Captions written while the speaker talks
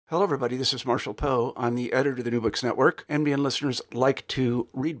Hello, everybody. This is Marshall Poe. I'm the editor of the New Books Network. NBN listeners like to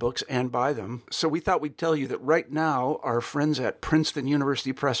read books and buy them. So we thought we'd tell you that right now, our friends at Princeton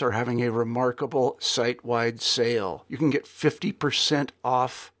University Press are having a remarkable site-wide sale. You can get 50%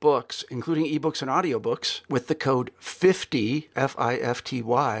 off books, including ebooks and audiobooks, with the code 50,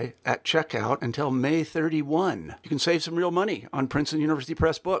 F-I-F-T-Y, at checkout until May 31. You can save some real money on Princeton University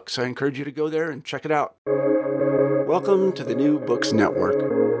Press books. I encourage you to go there and check it out. Welcome to the New Books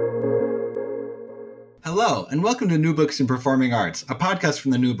Network. Hello, and welcome to New Books in Performing Arts, a podcast from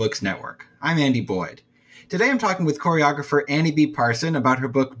the New Books Network. I'm Andy Boyd. Today I'm talking with choreographer Annie B. Parson about her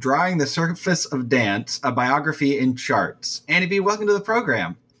book, Drawing the Surface of Dance, a Biography in Charts. Annie B., welcome to the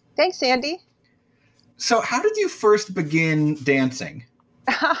program. Thanks, Andy. So how did you first begin dancing?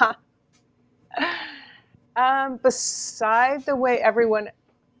 Beside the way everyone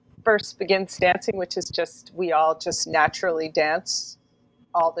first begins dancing, which is just, we all just naturally dance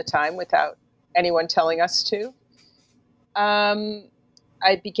all the time without anyone telling us to. I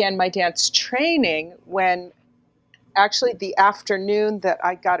began my dance training when actually the afternoon that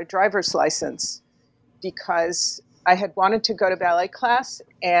I got a driver's license, because I had wanted to go to ballet class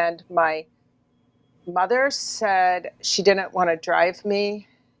and my mother said she didn't want to drive me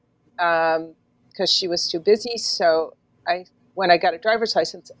because she was too busy. So when I got a driver's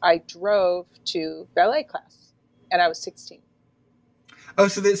license, I drove to ballet class and I was 16. Oh,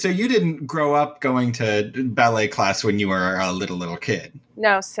 so you didn't grow up going to ballet class when you were a little kid?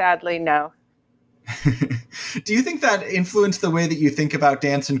 No, sadly, no. Do you think that influenced the way that you think about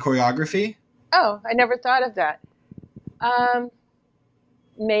dance and choreography? Oh, I never thought of that.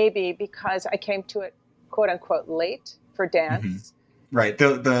 Maybe because I came to it, quote unquote, late for dance. Mm-hmm. Right,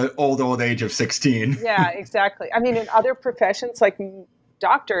 the old age of 16. Yeah, exactly. I mean, in other professions, like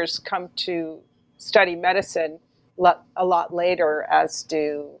doctors come to study medicine a lot later, as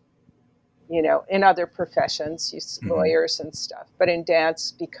do, in other professions, lawyers and stuff. But in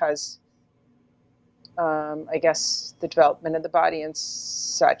dance, because I guess the development of the body and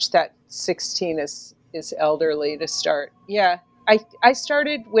such, that 16 is elderly to start. Yeah, I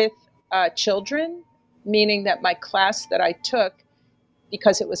started with children, meaning that my class that I took,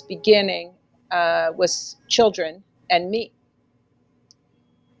 because it was beginning, was children and me.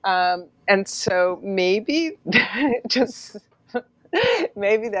 And so maybe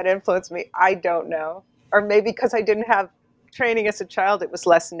maybe that influenced me. I don't know. Or maybe because I didn't have training as a child, it was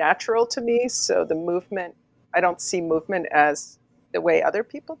less natural to me. So the movement, I don't see movement as the way other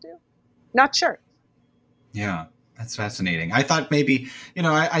people do. Not sure. Yeah, that's fascinating. I thought maybe,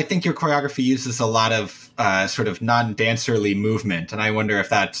 I think your choreography uses a lot of sort of non-dancerly movement. And I wonder if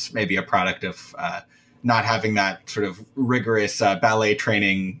that's maybe a product of not having that sort of rigorous ballet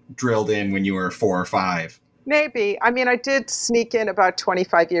training drilled in when you were 4 or 5. Maybe. I mean, I did sneak in about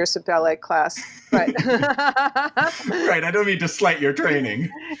 25 years of ballet class, but right. I don't mean to slight your training.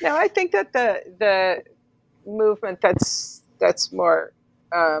 No, I think that the movement that's more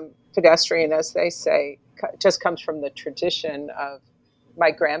pedestrian, as they say, just comes from the tradition of my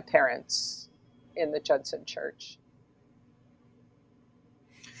grandparents in the Judson Church.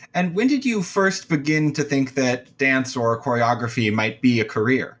 And when did you first begin to think that dance or choreography might be a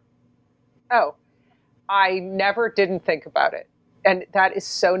career? Oh, I never didn't think about it. And that is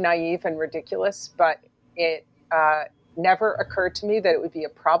so naive and ridiculous, but it never occurred to me that it would be a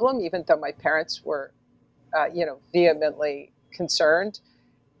problem, even though my parents were, vehemently concerned.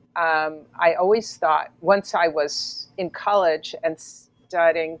 I always thought once I was in college and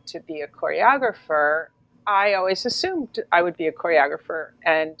studying to be a choreographer, I always assumed I would be a choreographer.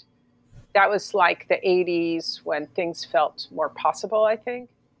 And that was like the 80s when things felt more possible, I think.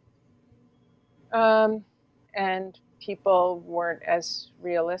 And people weren't as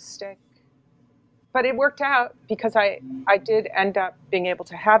realistic. But it worked out because I did end up being able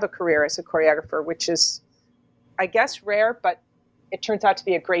to have a career as a choreographer, which is, I guess, rare, but it turns out to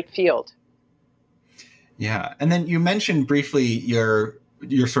be a great field. Yeah. And then you mentioned briefly your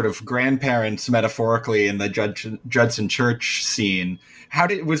sort of grandparents metaphorically in the Judson Church scene.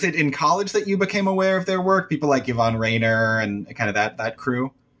 Was it in college that you became aware of their work? People like Yvonne Rainer and kind of that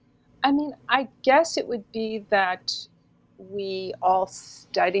crew? I mean, I guess it would be that we all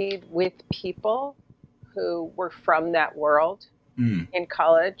studied with people who were from that world in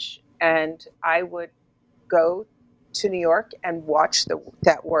college. And I would go to New York and watch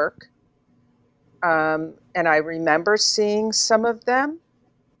that work. And I remember seeing some of them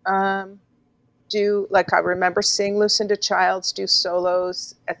I remember seeing Lucinda Childs do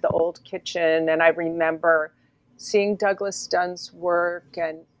solos at the Old Kitchen, and I remember seeing Douglas Dunn's work.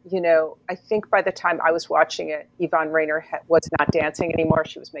 And, I think by the time I was watching it, Yvonne Rainer was not dancing anymore.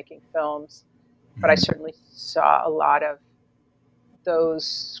 She was making films. But I certainly saw a lot of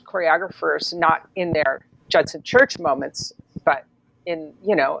those choreographers, not in their Judson Church moments, but in,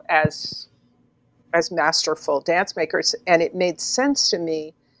 as masterful dance makers. And it made sense to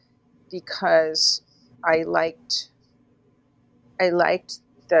me because I liked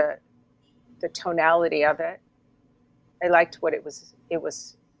the tonality of it. I liked what it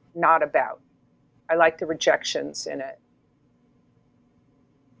was not about. I liked the rejections in it.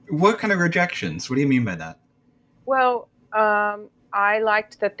 What kind of rejections? What do you mean by that? Well, I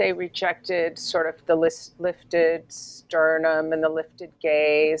liked that they rejected sort of the lifted sternum and the lifted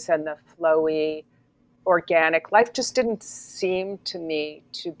gaze and the flowy, organic. Life just didn't seem to me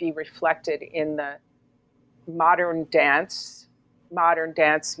to be reflected in the modern dance. Modern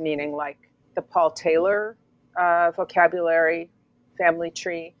dance meaning like the Paul Taylor vocabulary, family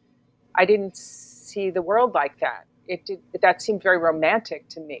tree. I didn't see the world like that. That seemed very romantic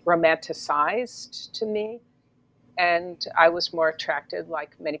to me, romanticized to me. And I was more attracted,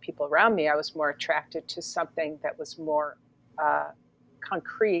 like many people around me, I was more attracted to something that was more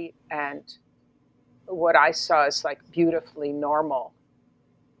concrete and what I saw as like beautifully normal.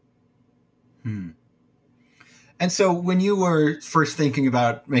 And so when you were first thinking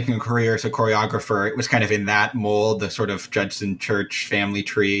about making a career as a choreographer, it was kind of in that mold, the sort of Judson Church family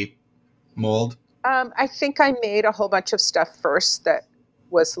tree mold? I think I made a whole bunch of stuff first that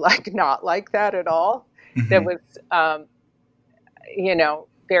was like not like that at all. Mm-hmm. That was,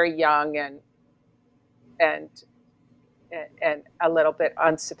 very young and a little bit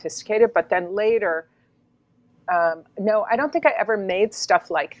unsophisticated. But then later, no, I don't think I ever made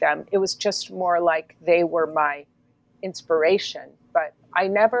stuff like them. It was just more like they were my inspiration. But I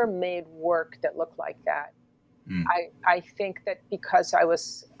never made work that looked like that. I think that because I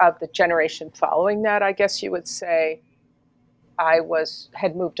was of the generation following that, I guess you would say, I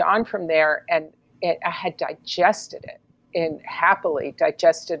had moved on from there and I had digested it and happily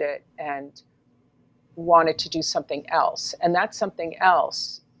digested it and wanted to do something else. And that something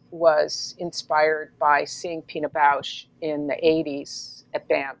else was inspired by seeing Pina Bausch in the 80s at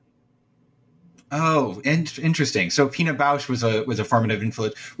BAM. Oh, interesting. So Pina Bausch was a formative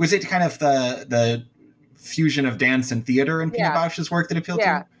influence. Was it kind of the fusion of dance and theater in Pina Bausch's work that appealed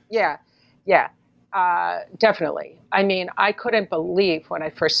to you? Yeah. Definitely. I mean, I couldn't believe when I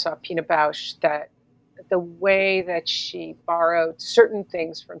first saw Pina Bausch that the way that she borrowed certain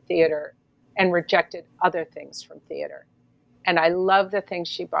things from theater and rejected other things from theater. And I love the things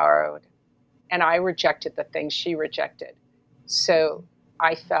she borrowed, and I rejected the things she rejected. So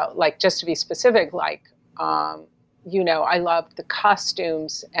I felt like, just to be specific, like, I loved the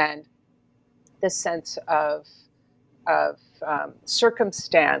costumes and the sense of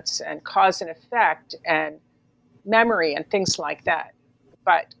circumstance and cause and effect and memory and things like that.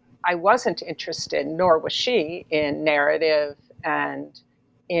 But I wasn't interested, nor was she, in narrative and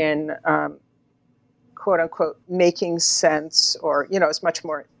in quote unquote making sense, or, is much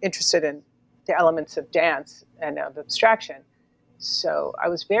more interested in the elements of dance and of abstraction. So I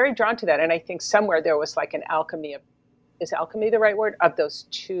was very drawn to that. And I think somewhere there was like an alchemy is alchemy the right word, of those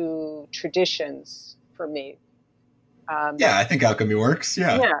two traditions for me. I think alchemy works.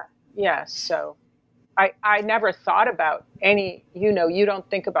 Yeah. So I never thought about any, you don't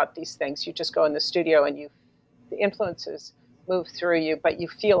think about these things. You just go in the studio and the influences move through you, but you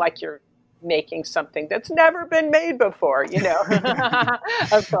feel like you're making something that's never been made before,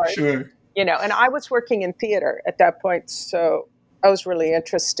 of course. Sure. And I was working in theater at that point. So I was really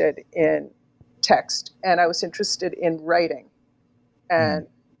interested in text, and I was interested in writing and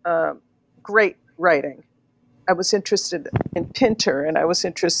great writing. I was interested in Pinter, and I was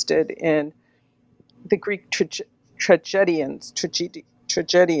interested in the Greek tragedians,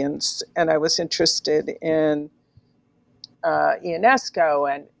 and I was interested in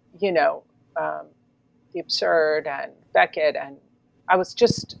Ionesco and, the absurd and Beckett. And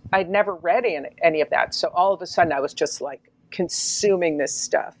I'd never read any of that. So all of a sudden I was just like consuming this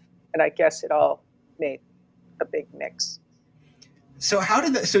stuff. And I guess it all made a big mix. So how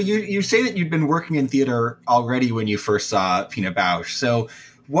did that? So you say that you'd been working in theater already when you first saw Pina Bausch. So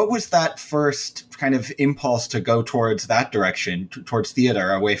what was that first kind of impulse to go towards that direction, towards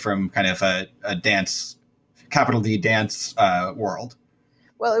theater, away from kind of a dance, capital D dance world?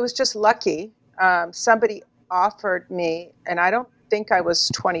 Well, it was just lucky. Somebody offered me, and I don't think I was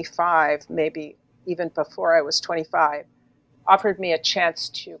 25, maybe even before I was 25, offered me a chance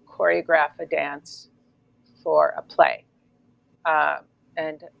to choreograph a dance for a play.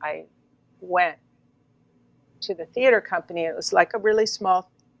 And I went. to the theater company. It was like a really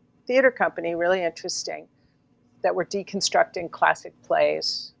small theater company, really interesting, that were deconstructing classic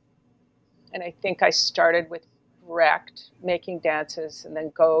plays. And I think I started with Brecht, making dances, and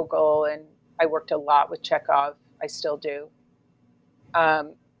then Gogol, and I worked a lot with Chekhov. I still do.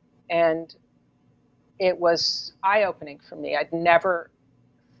 And it was eye-opening for me. I'd never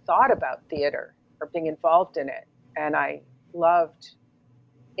thought about theater or being involved in it. And I loved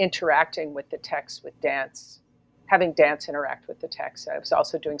interacting with the text with dance, having dance interact with the text. I was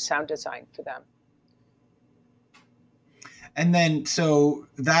also doing sound design for them. And then, so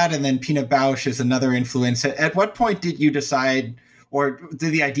that, and then Pina Bausch is another influence. At what point did you decide, or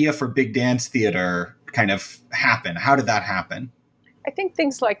did the idea for big dance theater kind of happen? How did that happen? I think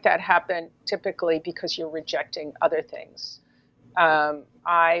things like that happen typically because you're rejecting other things.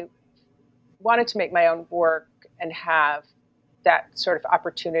 I wanted to make my own work and have that sort of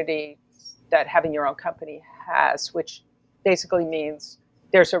opportunity that having your own company has, which basically means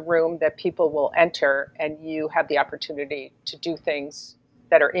there's a room that people will enter and you have the opportunity to do things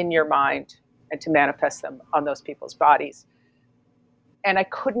that are in your mind and to manifest them on those people's bodies. And I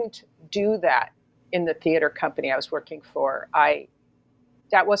couldn't do that in the theater company I was working for.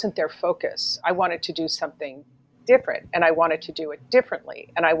 That wasn't their focus. I wanted to do something different, and I wanted to do it differently,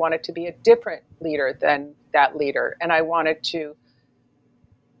 and I wanted to be a different leader than that leader, and I wanted to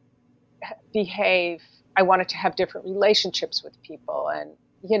behave. I wanted to have different relationships with people, and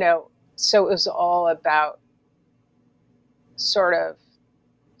so it was all about sort of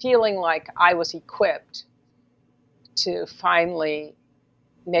feeling like I was equipped to finally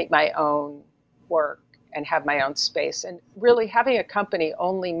make my own work and have my own space. And really having a company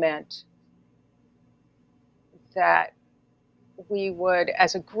only meant that we would,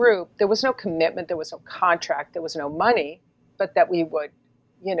 as a group, there was no commitment, there was no contract, there was no money, but that we would,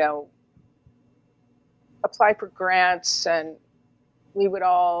 apply for grants and we would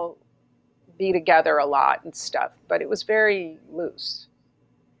all be together a lot and stuff, but it was very loose.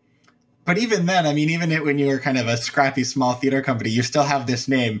 But even then, I mean, even when you were kind of a scrappy small theater company, you still have this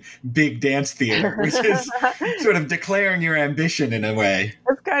name, Big Dance Theater, which is sort of declaring your ambition in a way.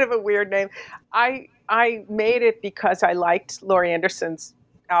 It's kind of a weird name. I made it because I liked Laurie Anderson's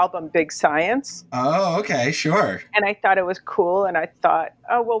album, Big Science. Oh, okay, sure. And I thought it was cool. And I thought,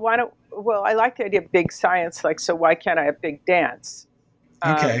 I like the idea of big science. Like, so why can't I have big dance?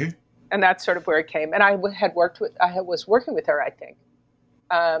 Okay. And that's sort of where it came. And I was working with her, I think.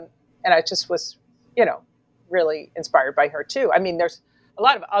 And I just was, really inspired by her too. I mean, there's a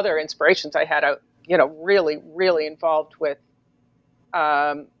lot of other inspirations. I had really, really involved with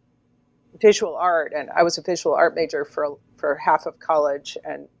visual art, and I was a visual art major for half of college,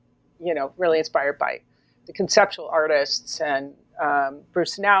 and really inspired by the conceptual artists and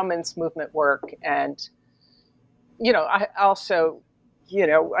Bruce Naumann's movement work, and I also,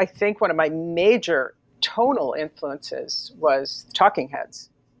 I think one of my major tonal influences was Talking Heads.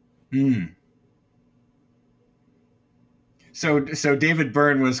 Mm. So David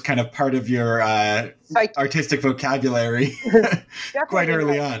Byrne was kind of part of your artistic vocabulary quite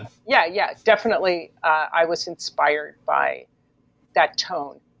early on. Yeah, definitely. I was inspired by that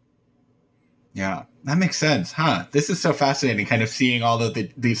tone. Yeah, that makes sense, huh? This is so fascinating, kind of seeing all of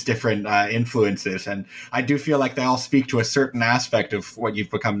these different influences. And I do feel like they all speak to a certain aspect of what you've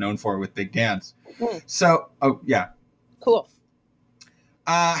become known for with Big Dance. Mm. So, yeah. Cool.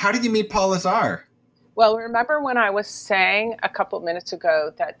 How did you meet Paul Lazar? Well, remember when I was saying a couple of minutes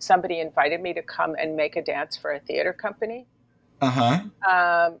ago that somebody invited me to come and make a dance for a theater company?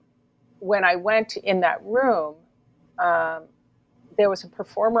 Uh-huh. When I went in that room, there was a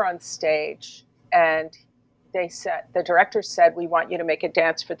performer on stage, and the director said, "We want you to make a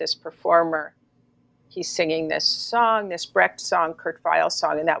dance for this performer. He's singing this song, this Brecht song, Kurt Weill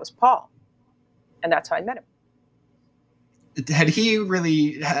song," and that was Paul. And that's how I met him. Had he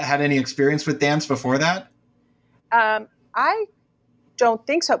really had any experience with dance before that? I don't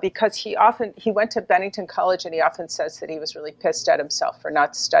think so, because he went to Bennington College, and he often says that he was really pissed at himself for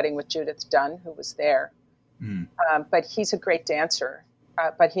not studying with Judith Dunn, who was there. Mm. But he's a great dancer,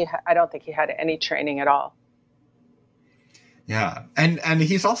 but I don't think he had any training at all. Yeah. And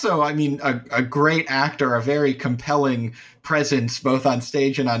he's also, I mean, a great actor, a very compelling presence, both on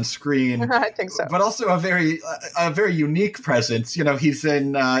stage and on screen. I think so. But also a very unique presence.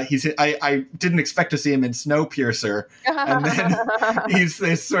 I didn't expect to see him in Snowpiercer. And then he's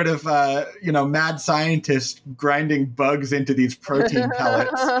this sort of, mad scientist grinding bugs into these protein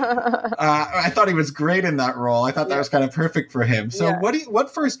pellets. I thought he was great in that role. I thought that was kind of perfect for him. So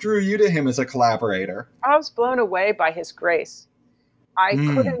what first drew you to him as a collaborator? I was blown away by his grace. I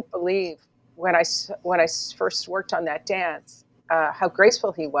couldn't believe when I first worked on that dance, how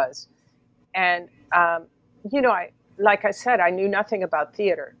graceful he was. And like I said, I knew nothing about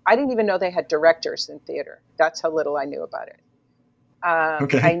theater. I didn't even know they had directors in theater. That's how little I knew about it.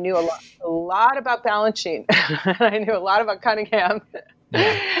 Okay. I knew a lot about Balanchine. I knew a lot about Cunningham,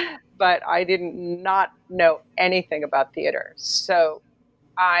 Yeah. but I did not know anything about theater. So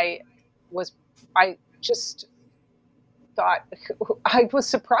I just thought, I was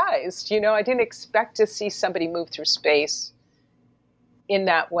surprised. I didn't expect to see somebody move through space in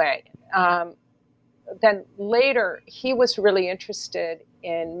that way. Then later, he was really interested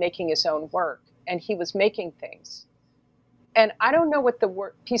in making his own work, and he was making things. And I don't know what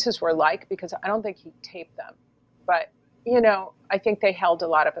the pieces were like because I don't think he taped them. But, I think they held a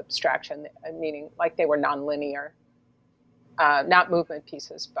lot of abstraction, meaning like they were nonlinear, not movement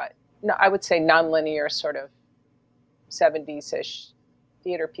pieces, but no, I would say nonlinear sort of 70s-ish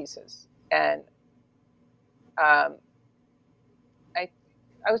theater pieces. And I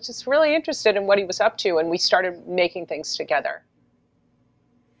was just really interested in what he was up to, and we started making things together.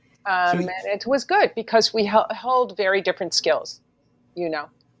 And it was good because we held very different skills, Do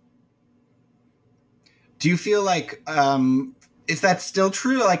you feel like, is that still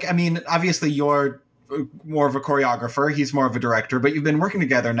true? Like, I mean, obviously you're more of a choreographer, he's more of a director, but you've been working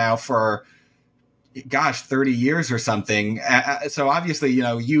together now for, 30 years or something. So obviously,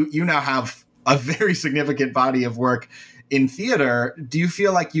 you now have a very significant body of work in theater. Do you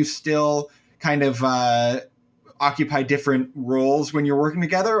feel like you still kind of occupy different roles when you're working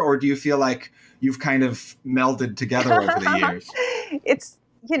together, or do you feel like you've kind of melded together over the years? It's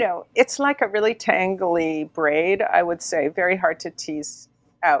like a really tangly braid, I would say. Very hard to tease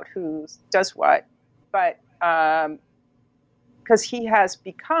out who does what. But because he has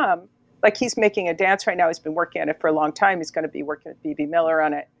become, like he's making a dance right now. He's been working on it for a long time. He's going to be working with B.B. Miller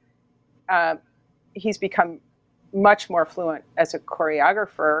on it. He's become much more fluent as a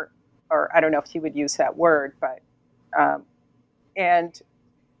choreographer, or I don't know if he would use that word, but and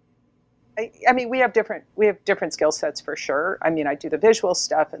I mean we have different skill sets for sure. I mean I do the visual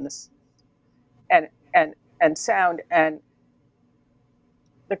stuff and this and sound and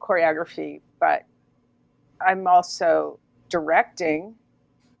the choreography, but I'm also directing,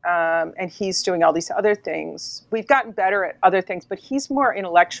 and he's doing all these other things. We've gotten better at other things, but he's more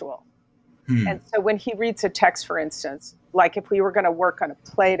intellectual. And so when he reads a text, for instance, like if we were going to work on a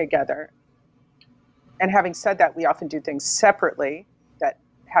play together, and having said that, we often do things separately that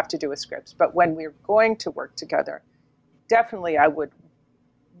have to do with scripts. But when we're going to work together, definitely I would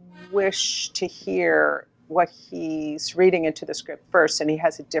wish to hear what he's reading into the script first. And he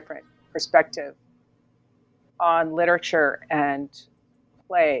has a different perspective on literature and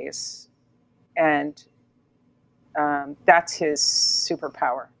plays. And that's his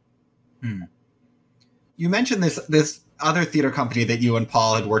superpower. You mentioned this other theater company that you and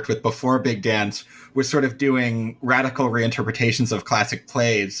Paul had worked with before Big Dance was sort of doing radical reinterpretations of classic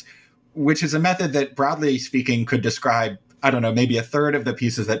plays, which is a method that, broadly speaking, could describe, I don't know, maybe a third of the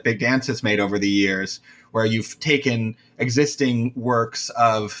pieces that Big Dance has made over the years, where you've taken existing works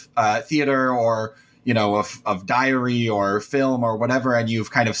of theater or, of diary or film or whatever, and you've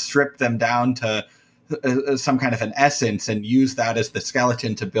kind of stripped them down to some kind of an essence and use that as the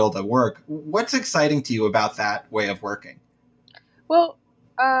skeleton to build a work. What's exciting to you about that way of working? Well,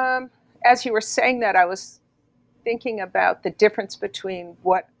 as you were saying that, I was thinking about the difference between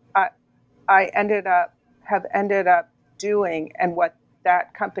what I have ended up doing and what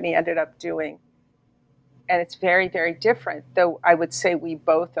that company ended up doing. And it's very, very different, though I would say we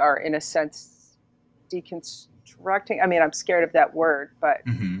both are, in a sense, deconstructing. I mean, I'm scared of that word, but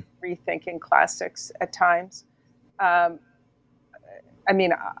rethinking classics at times. I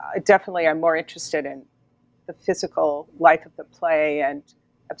mean, definitely I'm more interested in the physical life of the play and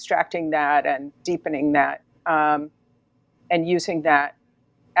abstracting that and deepening that, and using that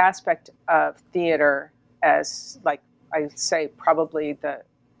aspect of theater as, like I say, probably the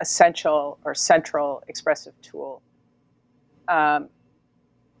essential or central expressive tool.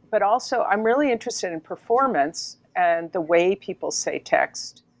 But also, I'm really interested in performance and the way people say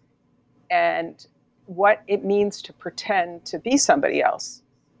text and what it means to pretend to be somebody else.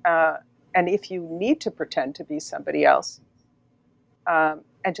 And if you need to pretend to be somebody else, and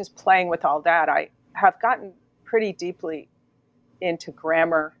just playing with all that, I have gotten pretty deeply into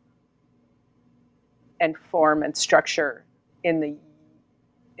grammar and form and structure in the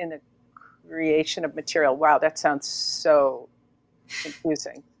creation of material. Wow, that sounds so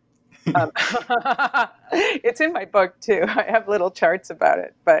confusing. It's in my book too. I have little charts about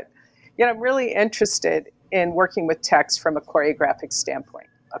it, but I'm really interested in working with text from a choreographic standpoint.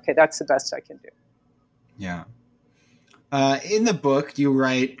 okay, that's the best I can do. Yeah. In the book, you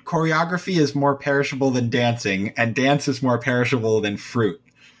write, choreography is more perishable than dancing, and dance is more perishable than fruit.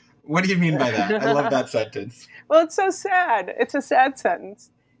 What do you mean by that? I love that sentence. Well, it's so sad. It's a sad sentence.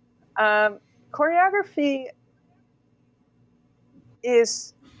 Choreography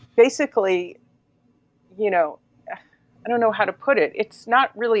is basically, I don't know how to put it. It's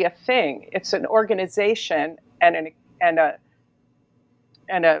not really a thing. It's an organization and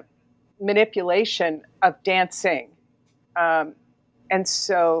a manipulation of dancing. And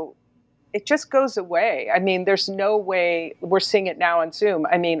so it just goes away. I mean, there's no way. We're seeing it now on Zoom.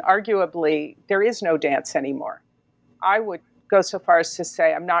 I mean, arguably, there is no dance anymore. I would go so far as to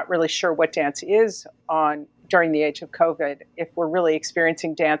say I'm not really sure what dance is on during the age of COVID, if we're really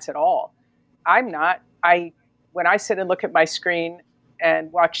experiencing dance at all. I'm not. When I sit and look at my screen and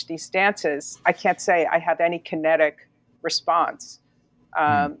watch these dances, I can't say I have any kinetic response.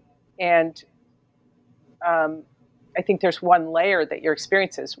 And I think there's one layer that your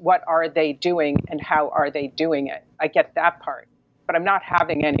experience is, what are they doing and how are they doing it? I get that part, but I'm not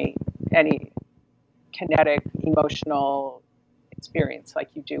having any kinetic, emotional experience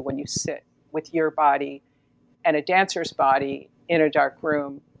like you do when you sit with your body and a dancer's body in a dark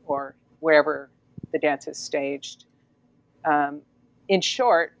room or wherever the dance is staged. In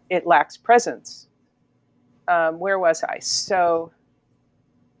short, it lacks presence. Where was I? So,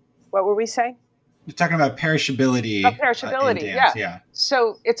 what were we saying? You're talking about perishability. Perishability, yeah.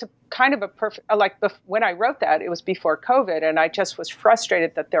 So it's a kind of a perfect, when I wrote that, it was before COVID, and I just was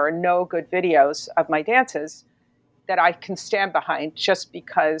frustrated that there are no good videos of my dances that I can stand behind just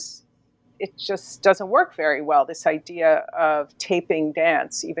because it just doesn't work very well, this idea of taping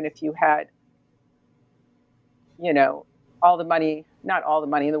dance, even if you had, all the money, not all the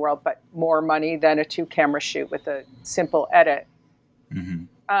money in the world, but more money than a 2-camera shoot with a simple edit. Mm-hmm.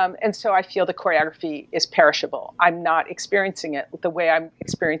 And so I feel the choreography is perishable. I'm not experiencing it the way I'm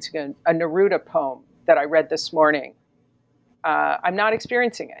experiencing a Neruda poem that I read this morning. I'm not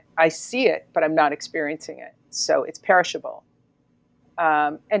experiencing it. I see it, but I'm not experiencing it. So it's perishable.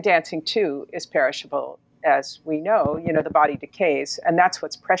 And dancing, too, is perishable. As we know, the body decays, and that's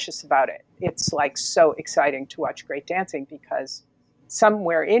what's precious about it. It's like so exciting to watch great dancing because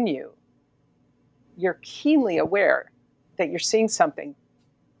somewhere in you, you're keenly aware that you're seeing something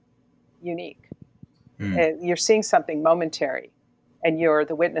unique. You're seeing something momentary, and you're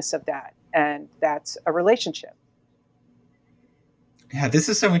the witness of that, and that's a relationship. Yeah, this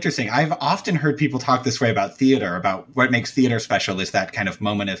is so interesting. I've often heard people talk this way about theater, about what makes theater special is that kind of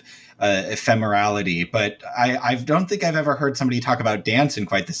moment of ephemerality. But I don't think I've ever heard somebody talk about dance in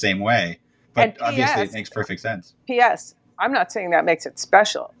quite the same way. But obviously it makes perfect sense. P.S. I'm not saying that makes it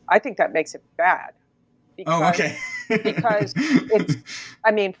special. I think that makes it bad. Because, okay. Because it's,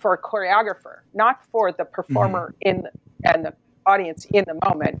 for a choreographer, not for the performer and the audience in the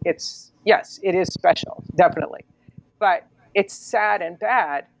moment. Yes, it is special, definitely. But it's sad and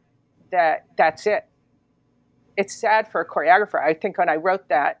bad that's it. It's sad for a choreographer. I think when I wrote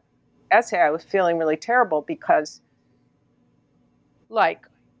that essay, I was feeling really terrible because,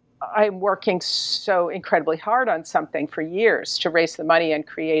 I'm working so incredibly hard on something for years to raise the money and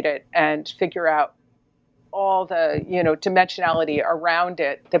create it and figure out all the, dimensionality around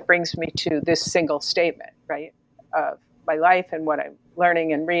it that brings me to this single statement, right, of my life and what I'm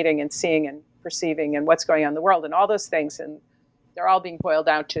learning and reading and seeing and perceiving and what's going on in the world and all those things. And they're all being boiled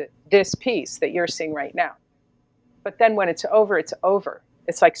down to this piece that you're seeing right now. But then when it's over, it's over.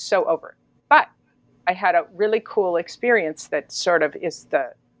 It's like so over. But I had a really cool experience that sort of is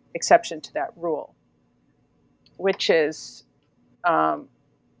the exception to that rule, which is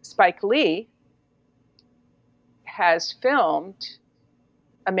Spike Lee has filmed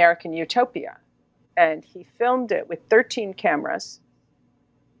American Utopia. And he filmed it with 13 cameras.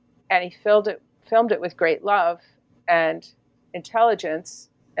 And he filmed it with great love and intelligence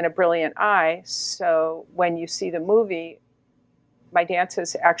and a brilliant eye. So when you see the movie, my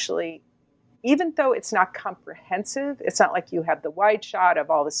dances actually, even though it's not comprehensive, it's not like you have the wide shot of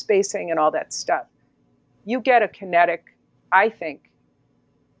all the spacing and all that stuff. You get a kinetic, I think,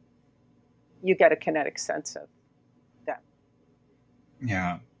 sense of that.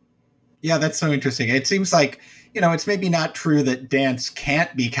 Yeah. Yeah, that's so interesting. It seems like, it's maybe not true that dance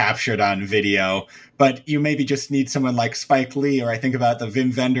can't be captured on video, but you maybe just need someone like Spike Lee, or I think about the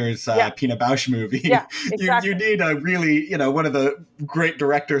Wim Wenders Pina Bausch movie. Yeah, exactly. You need a really, one of the great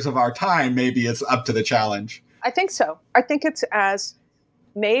directors of our time maybe is up to the challenge. I think so. I think it's as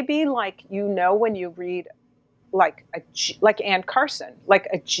maybe when you read like Anne Carson, like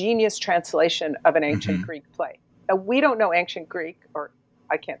a genius translation of an ancient Greek play. Now, we don't know ancient Greek, or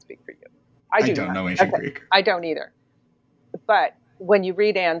I can't speak for you. I don't know ancient Greek. I don't either. But when you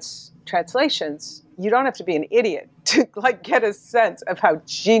read Anne's translations, you don't have to be an idiot to like get a sense of how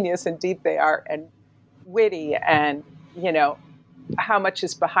genius and deep they are and witty and, how much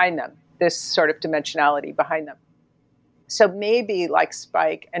is behind them, this sort of dimensionality behind them. So maybe like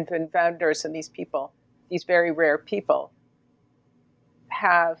Spike and Wim Wenders and these people, these very rare people,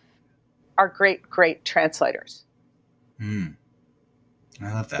 are great, great translators. I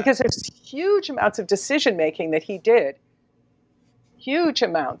love that. Because there's huge amounts of decision making that he did. Huge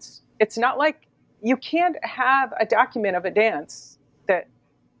amounts. It's not like you can't have a document of a dance that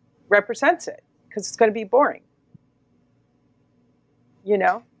represents it because it's going to be boring.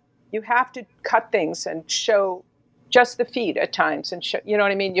 You have to cut things and show just the feet at times and show, you know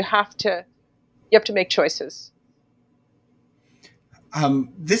what I mean? You have to make choices.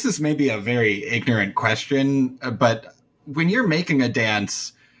 This is maybe a very ignorant question, but when you're making a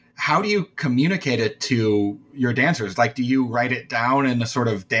dance, how do you communicate it to your dancers? Like, do you write it down in a sort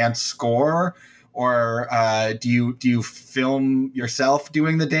of dance score, or do you film yourself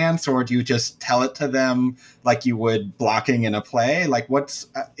doing the dance, or do you just tell it to them like you would blocking in a play? Like,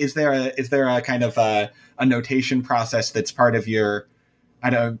 is there a kind of a notation process that's part of your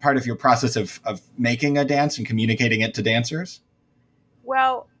process of making a dance and communicating it to dancers?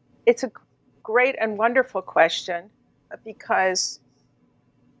 Well, it's a great and wonderful question because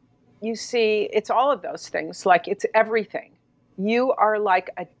you see, it's all of those things. Like, it's everything. You are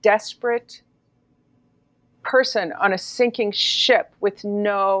like a desperate person on a sinking ship with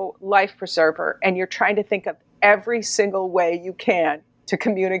no life preserver, and you're trying to think of every single way you can to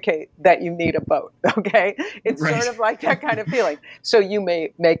communicate that you need a boat, okay? It's right. Sort of like that kind of feeling. So you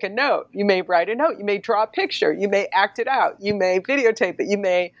may make a note, you may write a note, you may draw a picture, you may act it out, you may videotape it, you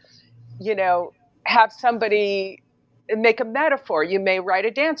may, have somebody make a metaphor, you may write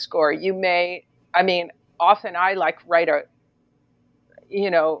a dance score, you may, often I write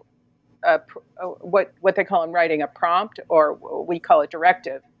what they call in writing a prompt, or we call it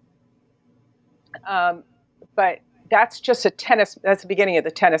directive. But that's just that's the beginning of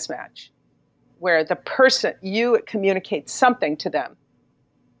the tennis match, where the person, you communicate something to them,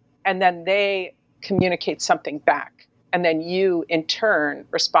 and then they communicate something back. And then you, in turn,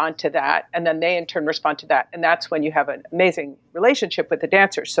 respond to that. And then they, in turn, respond to that. And that's when you have an amazing relationship with the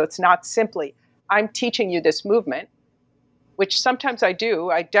dancers. So it's not simply, I'm teaching you this movement, which sometimes I do.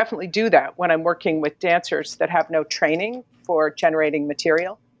 I definitely do that when I'm working with dancers that have no training for generating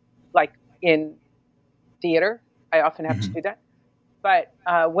material, like in theater. I often have to do that. But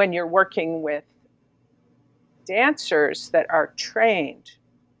when you're working with dancers that are trained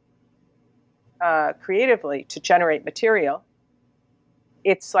creatively to generate material,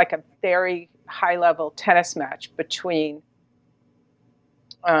 it's like a very high-level tennis match between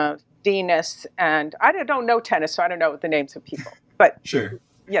Venus and, I don't know tennis, so I don't know the names of people. But sure,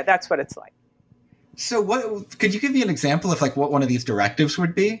 yeah, that's what it's like. So what could you give me an example of like what one of these directives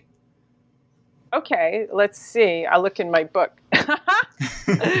would be? Okay, let's see. I'll look in my book because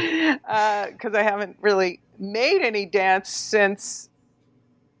I haven't really made any dance since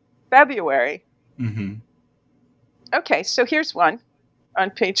February. Mm-hmm. Okay, so here's one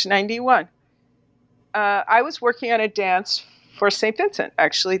on page 91. I was working on a dance for St. Vincent,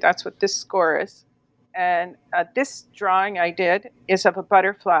 actually. That's what this score is. And this drawing I did is of a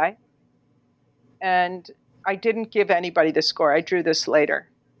butterfly. And I didn't give anybody the score. I drew this later.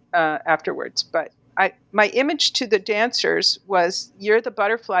 Afterwards, but my image to the dancers was, you're the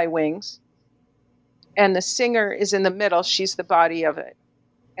butterfly wings and the singer is in the middle, she's the body of it.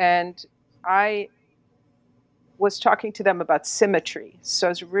 And I was talking to them about symmetry. So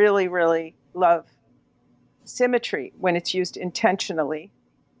I really, really love symmetry when it's used intentionally,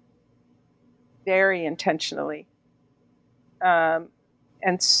 very intentionally. And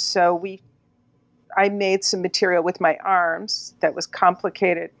so I made some material with my arms that was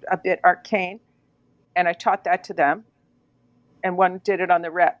complicated, a bit arcane, and I taught that to them. And one did it on the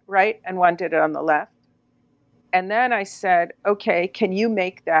right and one did it on the left. And then I said, okay, can you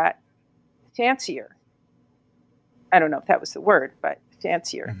make that fancier? I don't know if that was the word, but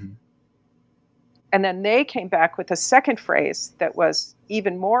fancier. Mm-hmm. And then they came back with a second phrase that was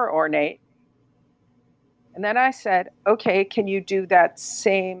even more ornate. And then I said, okay, can you do that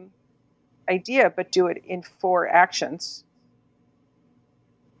same idea, but do it in 4 actions?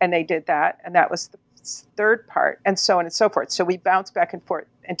 And they did that, and that was the third part, and so on and so forth. So we bounced back and forth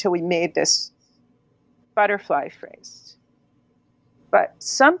until we made this butterfly phrase. But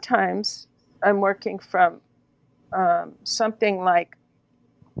sometimes I'm working from something like,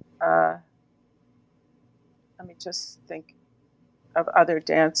 let me just think. of other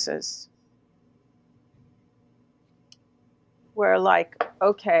dances where, like,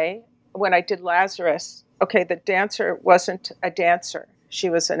 okay, when I did Lazarus, okay, the dancer wasn't a dancer. She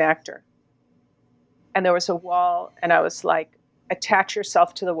was an actor. And there was a wall, and I was like, attach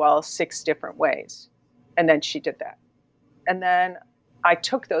yourself to the wall 6 different ways. And then she did that. And then I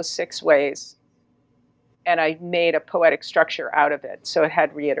took those 6 ways and I made a poetic structure out of it. So it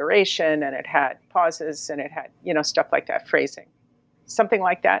had reiteration and it had pauses and it had, stuff like that, phrasing. Something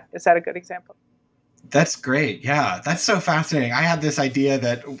like that. Is that a good example? That's great. Yeah, that's so fascinating. I had this idea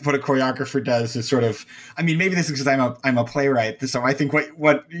that what a choreographer does is sort of, I mean, maybe this is because I'm a playwright. So I think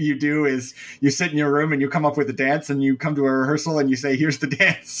what you do is you sit in your room and you come up with a dance and you come to a rehearsal and you say, here's the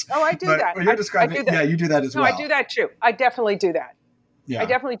dance. Oh, I do that. When you're describing, I do that. Yeah, you do that as well. No, I do that too. I definitely do that. Yeah. I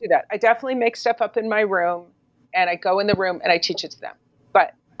definitely do that. I definitely make stuff up in my room and I go in the room and I teach it to them.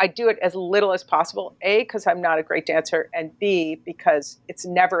 But I do it as little as possible, A, because I'm not a great dancer, and B, because it's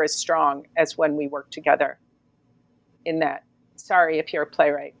never as strong as when we work together in that. Sorry if you're a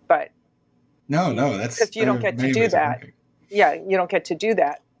playwright, but... No, that's... Because you don't get to do that. Yeah, you don't get to do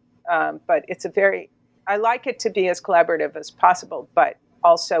that. But it's I like it to be as collaborative as possible, but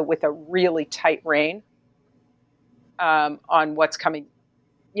also with a really tight rein on what's coming,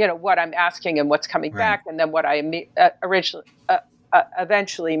 what I'm asking and what's coming back, and then what I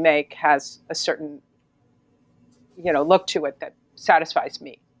eventually make has a certain, look to it that satisfies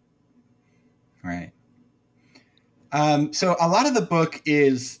me. Right. So a lot of the book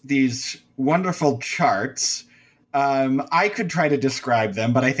is these wonderful charts. I could try to describe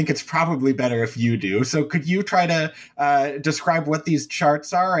them, but I think it's probably better if you do. So could you try to describe what these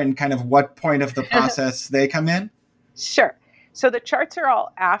charts are and kind of what point of the process they come in? Sure. So the charts are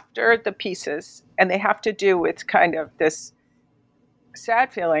all after the pieces, and they have to do with kind of this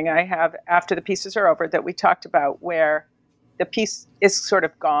sad feeling I have after the pieces are over that we talked about, where the piece is sort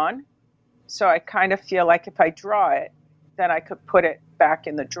of gone. So I kind of feel like if I draw it, then I could put it back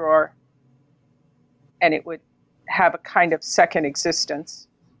in the drawer and it would have a kind of second existence,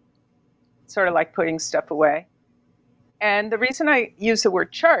 sort of like putting stuff away. And the reason I use the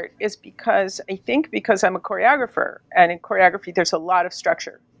word chart is because I'm a choreographer, and in choreography there's a lot of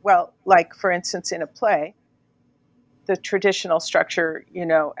structure. Well, like for instance in a play, the traditional structure,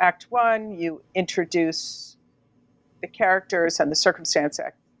 Act 1, you introduce the characters and the circumstance.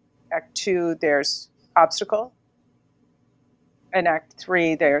 Act 2, there's obstacle. In Act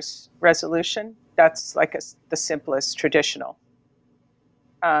 3, there's resolution. That's like the simplest traditional.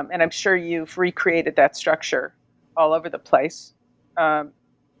 And I'm sure you've recreated that structure all over the place. And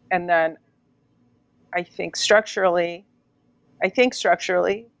then I think structurally,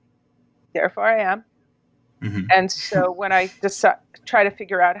 therefore I am. Mm-hmm. And so when I try to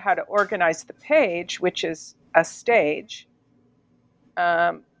figure out how to organize the page, which is a stage,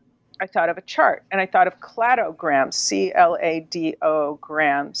 I thought of a chart, and I thought of cladograms, CLADO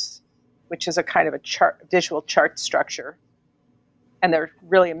grams, which is a kind of a visual chart structure. And they're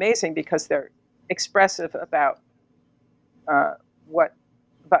really amazing because they're expressive about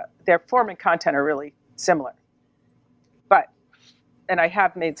but their form and content are really similar. And I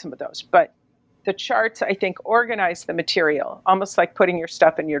have made some of those, but the charts, I think, organize the material, almost like putting your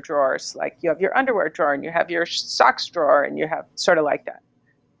stuff in your drawers. Like you have your underwear drawer and you have your socks drawer and you have sort of like that.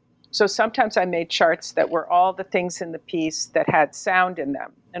 So sometimes I made charts that were all the things in the piece that had sound in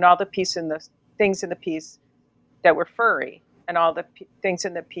them, and all the things in the piece that were furry, and all the things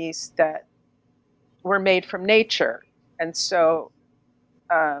in the piece that were made from nature. And so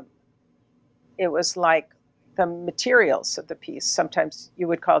it was like the materials of the piece. Sometimes you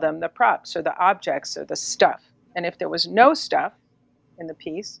would call them the props or the objects or the stuff. And if there was no stuff in the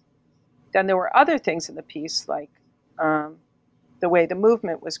piece, then there were other things in the piece, like the way the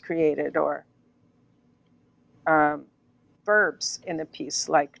movement was created, or verbs in the piece,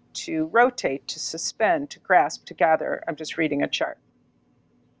 like to rotate, to suspend, to grasp, to gather. I'm just reading a chart.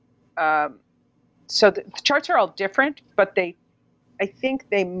 So the charts are all different, but I think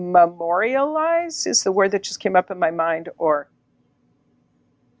they memorialize is the word that just came up in my mind, or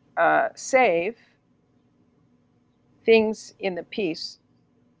save things in the piece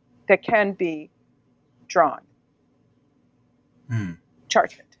that can be drawn,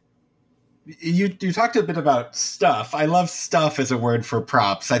 charted. You talked a bit about stuff. I love stuff as a word for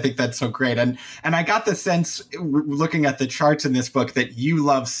props. I think that's so great. And I got the sense, looking at the charts in this book, that you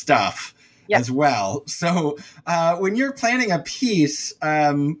love stuff. Yes. As well. So when you're planning a piece,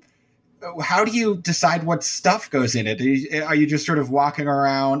 how do you decide what stuff goes in it? Are you just sort of walking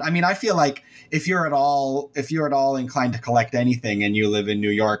around? I mean, I feel like if you're at all inclined to collect anything and you live in New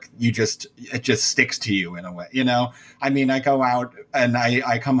York, it just sticks to you in a way, you know? I mean, I go out and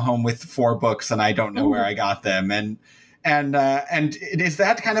I come home with 4 books and I don't know where I got them. And is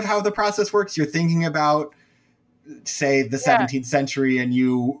that kind of how the process works? You're thinking about, say, the 17th century, and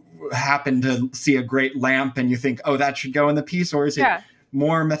you happen to see a great lamp and you think, oh, that should go in the piece? Or is it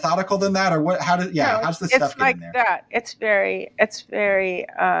more methodical than that? Or what? How's the stuff get in there? It's like that. It's very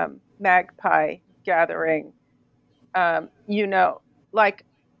magpie gathering. Like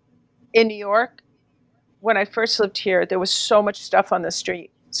in New York, when I first lived here, there was so much stuff on the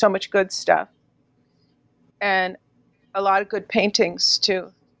street, so much good stuff, and a lot of good paintings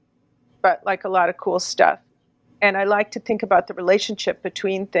too, but like a lot of cool stuff. And I like to think about the relationship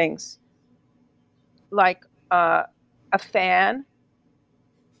between things, like a fan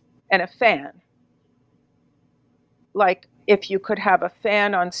and a fan. Like if you could have a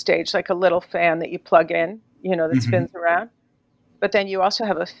fan on stage, like a little fan that you plug in, that spins around. But then you also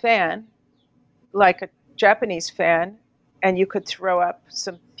have a fan, like a Japanese fan, and you could throw up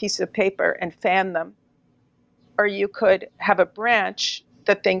some pieces of paper and fan them. Or you could have a branch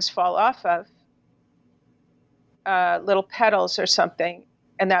that things fall off of, little petals or something,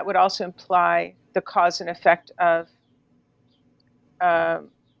 and that would also imply the cause and effect of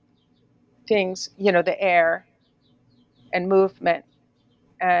things, the air and movement.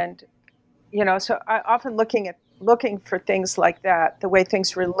 And, so I often looking for things like that, the way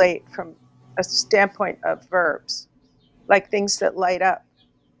things relate from a standpoint of verbs, like things that light up.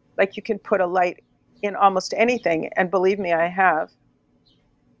 Like you can put a light in almost anything, and believe me, I have.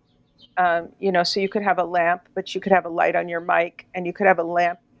 So you could have a lamp, but you could have a light on your mic, and you could have a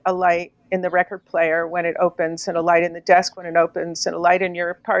light in the record player when it opens, and a light in the desk when it opens, and a light in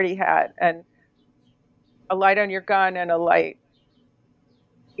your party hat, and a light on your gun, and a light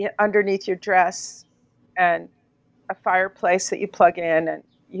underneath your dress, and a fireplace that you plug in, and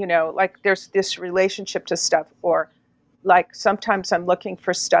like there's this relationship to stuff. Or like sometimes I'm looking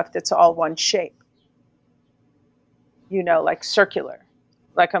for stuff that's all one shape, like circular.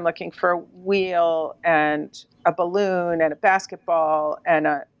 Like I'm looking for a wheel and a balloon and a basketball and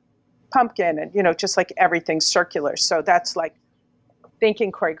a pumpkin, and just like everything's circular. So that's like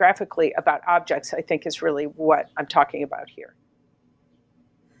thinking choreographically about objects, I think, is really what I'm talking about here.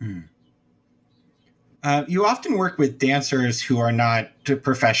 You often work with dancers who are not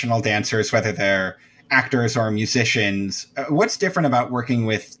professional dancers, whether they're actors or musicians. What's different about working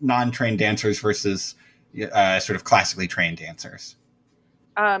with non-trained dancers versus sort of classically trained dancers?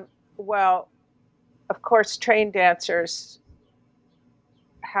 Well, of course, trained dancers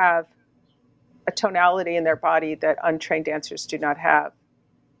have a tonality in their body that untrained dancers do not have.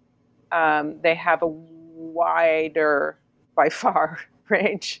 They have a wider, by far,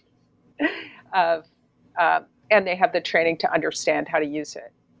 range of, and they have the training to understand how to use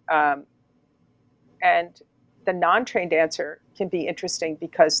it. And the non-trained dancer can be interesting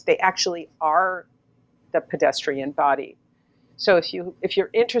because they actually are the pedestrian body. So if you're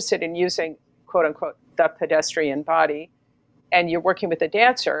interested in using, quote unquote, the pedestrian body, and you're working with a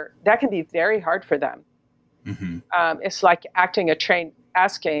dancer, that can be very hard for them. It's like asking a trained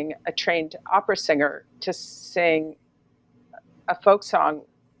opera singer to sing a folk song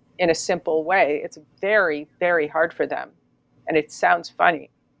in a simple way. It's very, very hard for them, and it sounds funny.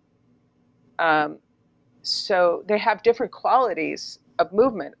 So they have different qualities of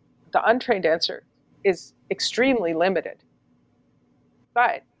movement. The untrained dancer is extremely limited.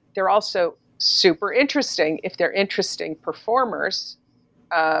 But they're also super interesting. If they're interesting performers,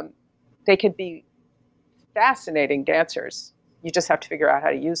 they can be fascinating dancers. You just have to figure out how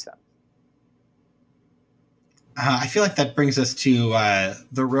to use them. I feel like that brings us to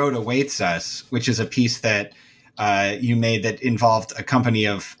The Road Awaits Us, which is a piece that you made that involved a company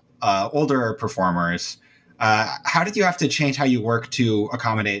of older performers. How did you have to change how you work to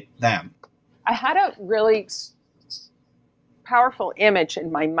accommodate them? I had a really powerful image in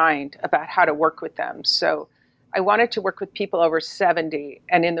my mind about how to work with them. So I wanted to work with people over 70,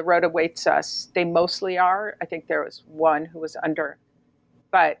 and in The Road Awaits Us, they mostly are. I think there was one who was under.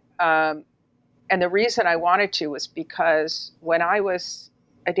 But, and the reason I wanted to was because when I was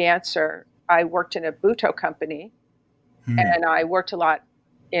a dancer, I worked in a Butoh company, and I worked a lot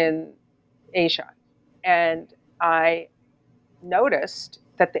in Asia. And I noticed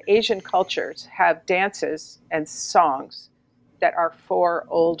that the Asian cultures have dances and songs that are for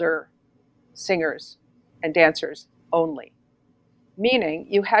older singers and dancers only. Meaning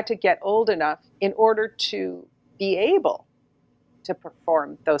you had to get old enough in order to be able to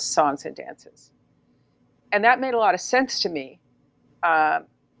perform those songs and dances. And that made a lot of sense to me.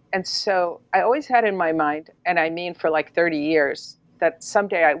 And so I always had in my mind, and I mean for like 30 years, that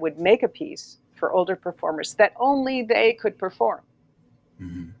someday I would make a piece for older performers that only they could perform.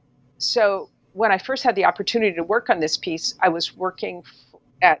 Mm-hmm. So when I first had the opportunity to work on this piece, I was working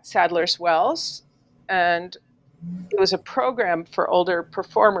at Sadler's Wells, and it was a program for older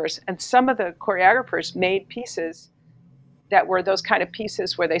performers. And some of the choreographers made pieces that were those kind of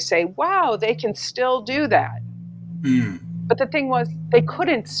pieces where they say, wow, they can still do that. Mm. But the thing was, they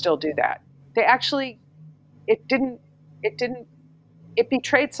couldn't still do that. They actually, it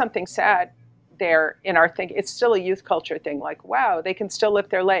betrayed something sad there in our thinking. It's still a youth culture thing, like, wow, they can still lift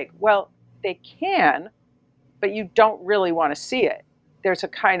their leg. Well, they can, but you don't really want to see it. There's a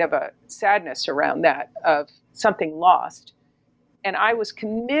kind of a sadness around that of something lost. And I was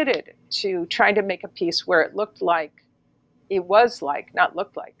committed to trying to make a piece where it looked like, it was like, not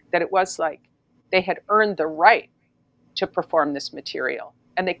looked like, that it was like they had earned the right to perform this material.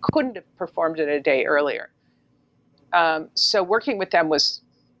 And they couldn't have performed it a day earlier. So working with them was,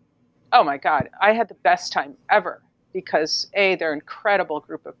 oh my God, I had the best time ever, because A, they're an incredible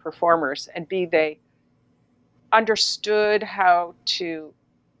group of performers, and B, they understood how to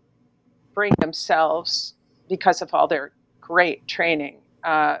bring themselves, because of all their great training,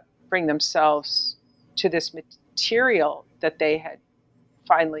 bring themselves to this material that they had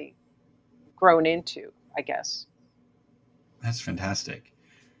finally grown into, I guess. That's fantastic.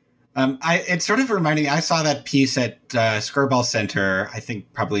 It sort of reminded me, I saw that piece at Skirball Center, I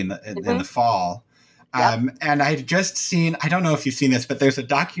think probably in the fall. Yep. And I had just seen, I don't know if you've seen this, but there's a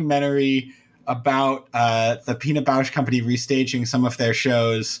documentary about the Pina Bausch Company restaging some of their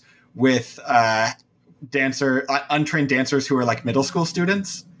shows with untrained dancers who are like middle school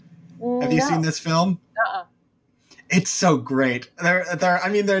students. Have you seen this film? Uh-uh. It's so great.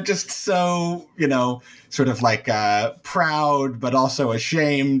 They're just so, sort of like proud, but also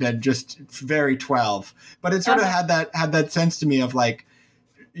ashamed, and just very 12. But it sort of had that sense to me of like,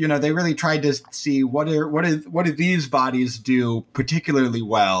 they really tried to see what do these bodies do particularly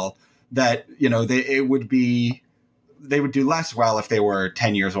well that, they would do less well if they were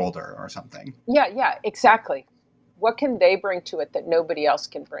 10 years older or something. Yeah, exactly. What can they bring to it that nobody else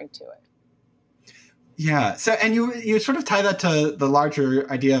can bring to it? Yeah. So, and you sort of tie that to the larger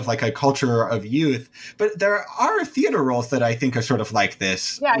idea of like a culture of youth, but there are theater roles that I think are sort of like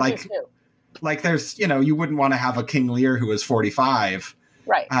this. Yeah, like, I do too. Like there's, you wouldn't want to have a King Lear who was 45.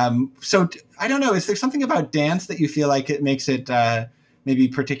 Right. So I don't know, is there something about dance that you feel like it makes it maybe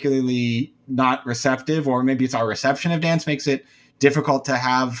particularly not receptive, or maybe it's our reception of dance makes it difficult to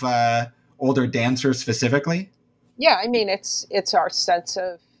have older dancers specifically? Yeah. I mean, it's our sense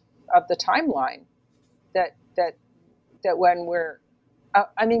of the timeline. That when we're,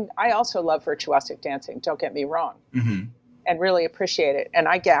 I also love virtuosic dancing, don't get me wrong, mm-hmm. and really appreciate it. And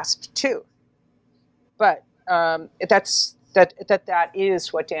I gasped too. But that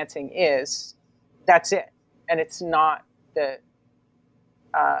is what dancing is. That's it. And it's not the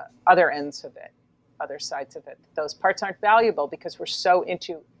other ends of it, other sides of it. Those parts aren't valuable because we're so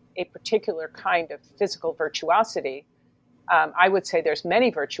into a particular kind of physical virtuosity. I would say there's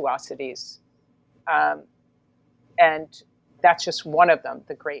many virtuosities. And that's just one of them,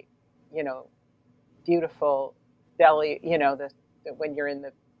 the great, beautiful belly, when you're in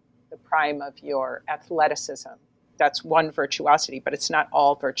the prime of your athleticism. That's one virtuosity, but it's not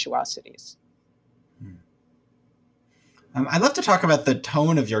all virtuosities. I'd love to talk about the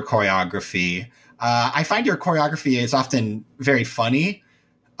tone of your choreography. I find your choreography is often very funny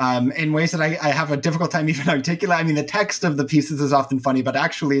in ways that I have a difficult time even articulating. I mean, the text of the pieces is often funny, but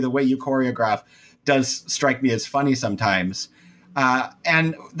actually the way you choreograph does strike me as funny sometimes.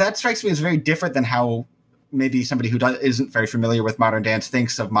 And that strikes me as very different than how maybe somebody who isn't very familiar with modern dance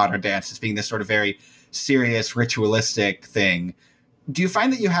thinks of modern dance as being this sort of very serious, ritualistic thing. Do you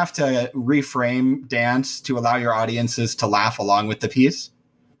find that you have to reframe dance to allow your audiences to laugh along with the piece?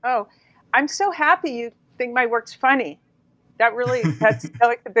 Oh, I'm so happy you think my work's funny. That's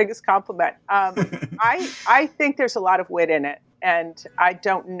like the biggest compliment. I think there's a lot of wit in it, and I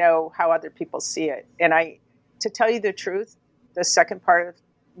don't know how other people see it. And to tell you the truth, the second part of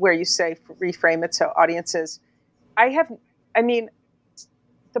where you say reframe it so audiences,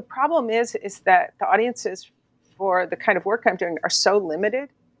 the problem is that the audiences for the kind of work I'm doing are so limited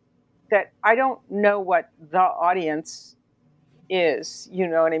that I don't know what the audience is. You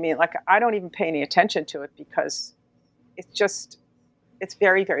know what I mean? Like, I don't even pay any attention to it because it's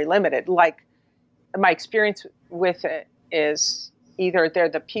very, very limited. Like, my experience with it is either they're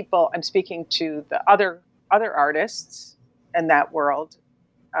the people I'm speaking to, the other artists, in that world.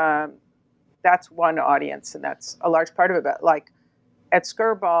 That's one audience, and that's a large part of it. But like at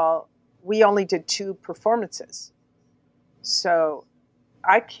Skirball, we only did 2 performances. So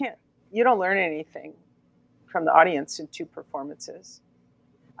you don't learn anything from the audience in 2 performances.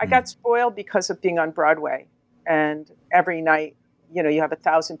 I got spoiled because of being on Broadway, and every night, you have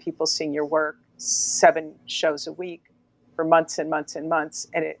 1,000 people seeing your work, 7 shows a week for months and months and months.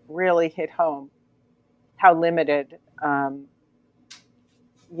 And it really hit home how limited,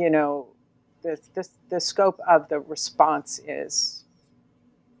 the scope of the response is.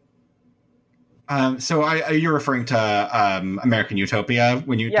 So you're referring to American Utopia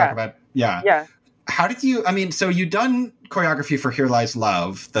when you talk about, Yeah. How did you, so you done choreography for Here Lies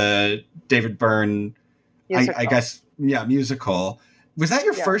Love, the David Byrne, I guess, musical. Was that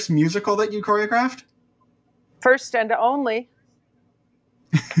your first musical that you choreographed? First and only.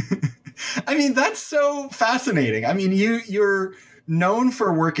 That's so fascinating. You're known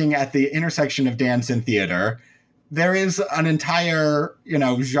for working at the intersection of dance and theater. There is an entire,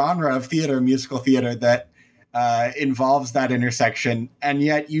 genre of theater, musical theater, that involves that intersection. And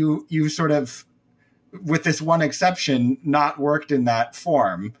yet you sort of, with this one exception, not worked in that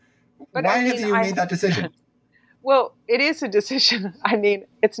form. But why have you made that decision? Well, it is a decision.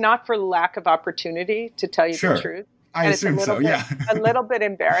 It's not for lack of opportunity, to tell you the truth. I assume so, yeah. A little bit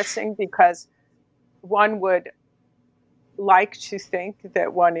embarrassing, because one would like to think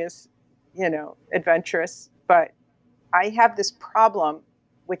that one is, adventurous. But I have this problem,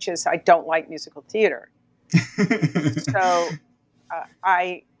 which is I don't like musical theater. So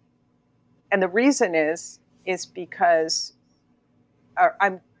and the reason is because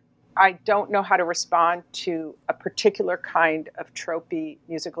I don't know how to respond to a particular kind of tropey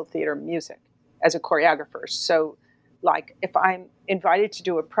musical theater music as a choreographer. So, like, if I'm invited to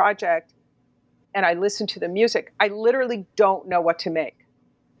do a project and I listen to the music, I literally don't know what to make.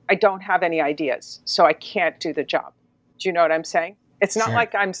 I don't have any ideas, so I can't do the job. Do you know what I'm saying? It's not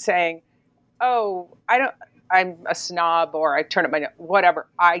like I'm saying, I'm a snob, or I turn up my, whatever.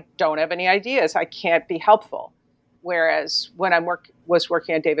 I don't have any ideas. I can't be helpful. Whereas when I was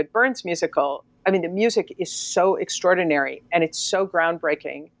working on David Byrne's musical, the music is so extraordinary and it's so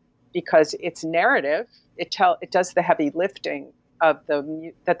groundbreaking because it's narrative. It does the heavy lifting of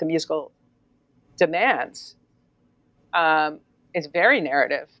that the musical demands. It's very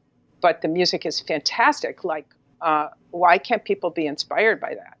narrative, but the music is fantastic. Like, why can't people be inspired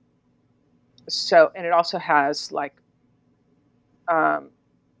by that? So, and it also has like,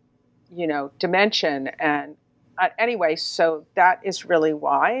 dimension and anyway, so that is really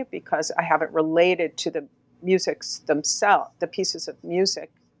why, because I haven't related to the musics themselves, the pieces of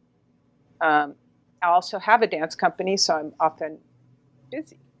music. I also have a dance company, so I'm often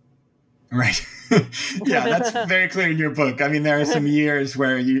busy. Right. Yeah, that's very clear in your book. There are some years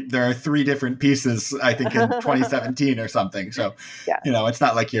where there are 3 different pieces, I think in 2017 or something. So, it's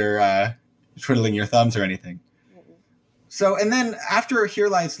not like you're twiddling your thumbs or anything. So, and then after Here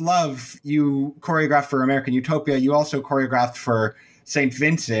Lies Love, you choreographed for American Utopia. You also choreographed for St.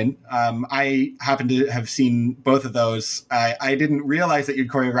 Vincent. I happen to have seen both of those. I didn't realize that you'd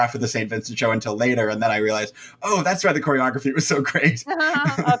choreographed for the St. Vincent show until later. And then I realized, that's why the choreography was so great.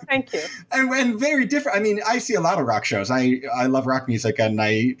 Oh, thank you. and very different. I see a lot of rock shows. I love rock music, and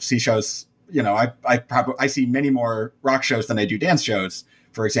I see shows, I see many more rock shows than I do dance shows,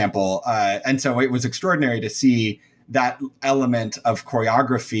 for example. And so it was extraordinary to see that element of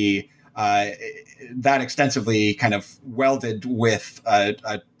choreography that extensively kind of welded with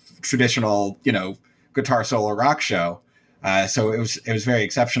a traditional, guitar solo rock show. So it was very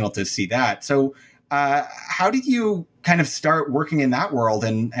exceptional to see that. So how did you kind of start working in that world,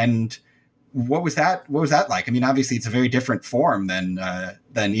 and what was that like? Obviously it's a very different form than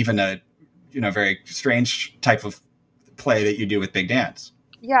even a very strange type of play that you do with Big Dance.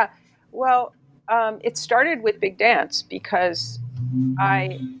 Yeah, well, it started with Big Dance because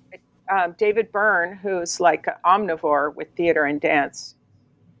David Byrne, who's like an omnivore with theater and dance,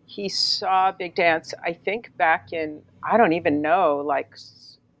 he saw Big Dance, I think back in, I don't even know, like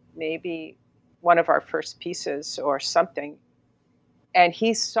maybe one of our first pieces or something. And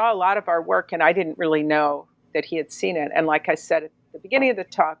he saw a lot of our work, and I didn't really know that he had seen it. And like I said at the beginning of the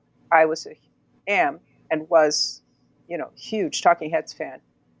talk, I am and was, huge Talking Heads fan.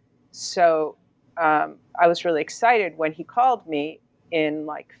 So I was really excited when he called me in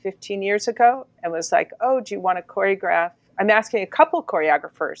like 15 years ago and was like, oh, do you want to choreograph? I'm asking a couple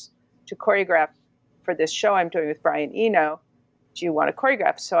choreographers to choreograph for this show I'm doing with Brian Eno. Do you want to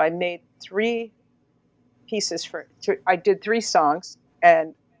choreograph? So I made 3 pieces I did 3 songs,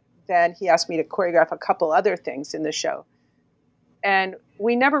 and then he asked me to choreograph a couple other things in the show. And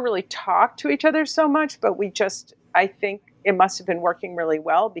we never really talked to each other so much, but I think it must have been working really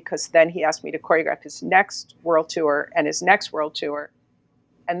well, because then he asked me to choreograph his next world tour and his next world tour.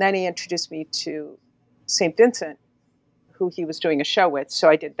 And then he introduced me to St. Vincent, who he was doing a show with. So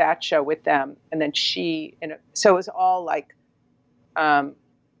I did that show with them. And then so it was all like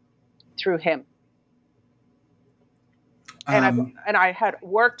through him. And I have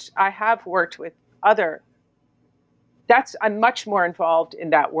worked with other, I'm much more involved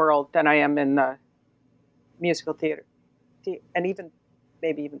in that world than I am in the musical theater, and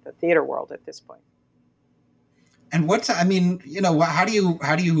maybe even the theater world at this point. And how do you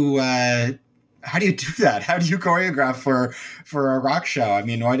do that? How do you choreograph for a rock show? I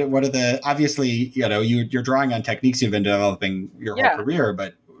mean, what are the, obviously, you're drawing on techniques you've been developing your whole career,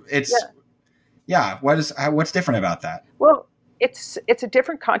 but what's different about that? Well, it's a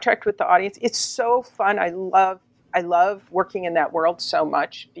different contract with the audience. It's so fun. I love working in that world so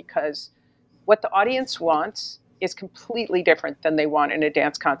much, because what the audience wants is completely different than they want in a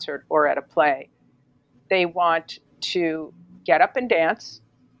dance concert or at a play. They want to get up and dance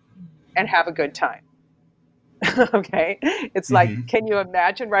and have a good time. Okay? It's like, can you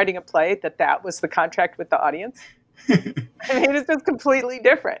imagine writing a play that was the contract with the audience? I mean, it's just completely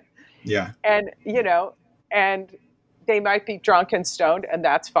different. Yeah. And, and they might be drunk and stoned, and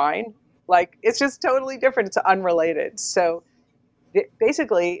that's fine. Like, it's just totally different. It's unrelated. So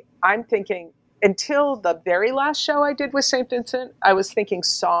basically, I'm thinking, until the very last show I did with St. Vincent, I was thinking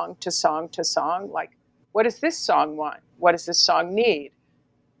song to song to song. Like, what does this song want? What does this song need?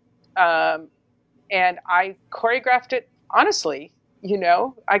 And I choreographed it, honestly,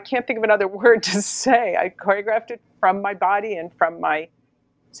 I can't think of another word to say. I choreographed it from my body and from my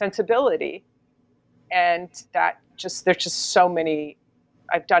sensibility. And there's just so many,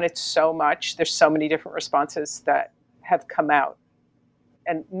 I've done it so much. There's so many different responses that have come out.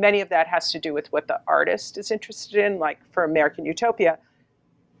 And many of that has to do with what the artist is interested in. Like for American Utopia,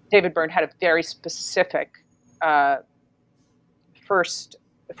 David Byrne had a very specific first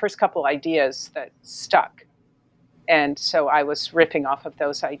couple ideas that stuck. And so I was riffing off of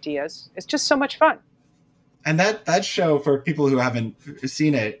those ideas. It's just so much fun. And that show, for people who haven't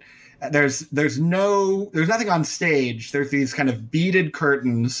seen it, there's nothing on stage. There's these kind of beaded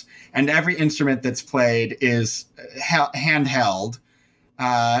curtains, and every instrument that's played is handheld.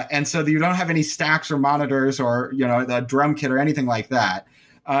 And so you don't have any stacks or monitors or, the drum kit or anything like that.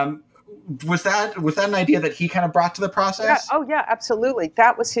 Was that an idea that he kind of brought to the process? Yeah. Oh yeah, absolutely.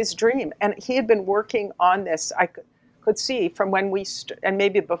 That was his dream. And he had been working on this. I could see from when and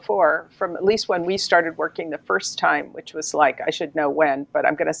maybe before, from at least when we started working the first time, which was like, I should know when, but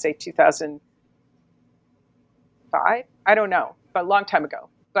I'm going to say 2005. I don't know, but a long time ago.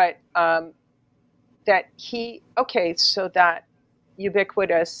 But so that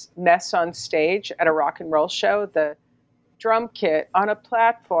ubiquitous mess on stage at a rock and roll show, the drum kit on a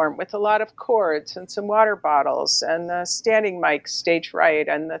platform with a lot of cords and some water bottles and the standing mic stage right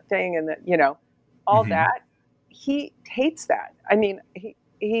and the thing and all that. He hates that. I mean,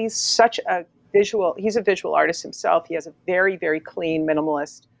 he's such he's a visual artist himself. He has a very, very clean,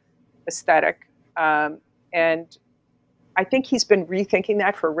 minimalist aesthetic. And I think he's been rethinking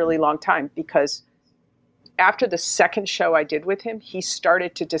that for a really long time, because after the second show I did with him, he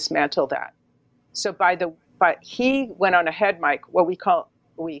started to dismantle that. So but he went on a head mic, what we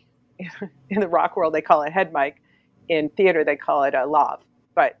in the rock world, they call it a head mic. In theater, they call it a lav.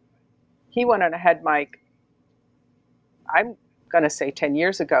 But he went on a head mic, I'm going to say 10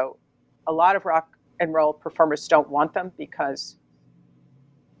 years ago. A lot of rock and roll performers don't want them because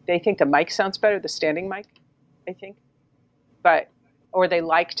they think the mic sounds better, the standing mic, I think. Or they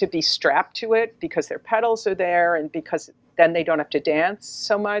like to be strapped to it because their pedals are there, and because then they don't have to dance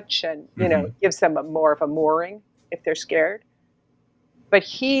so much, and it gives them more of a mooring if they're scared. But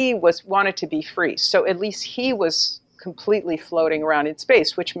he wanted to be free, so at least he was completely floating around in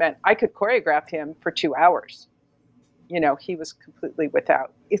space, which meant I could choreograph him for 2 hours. He was completely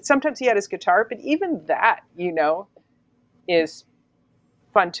without. Sometimes he had his guitar, but even that, is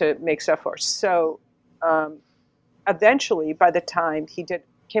fun to make stuff for. So eventually, by the time he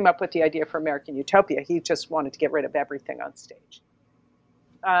came up with the idea for American Utopia, he just wanted to get rid of everything on stage.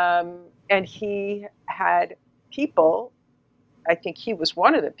 And he had people, I think he was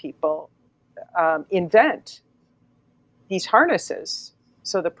one of the people, invent these harnesses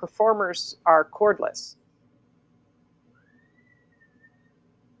so the performers are cordless.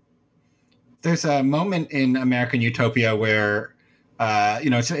 There's a moment in American Utopia where,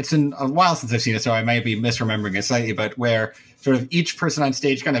 it's been a while since I've seen it, so I might be misremembering it slightly, but where sort of each person on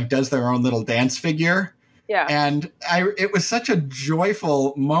stage kind of does their own little dance figure. Yeah. And it was such a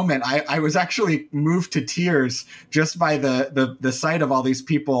joyful moment. I was actually moved to tears just by the sight of all these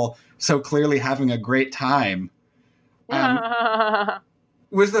people so clearly having a great time.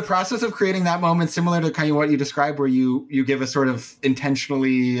 Was the process of creating that moment similar to kind of what you described, where you give a sort of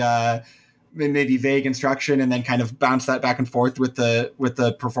intentionally maybe vague instruction and then kind of bounce that back and forth with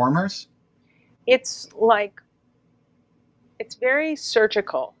the performers? It's very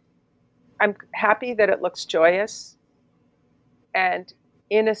surgical. I'm happy that it looks joyous. And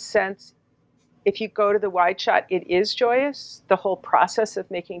in a sense, if you go to the wide shot, it is joyous. The whole process of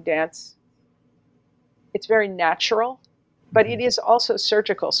making dance, it's very natural, but it is also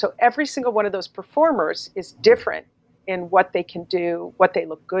surgical. So every single one of those performers is different in what they can do, what they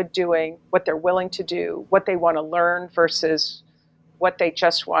look good doing, what they're willing to do, what they want to learn versus what they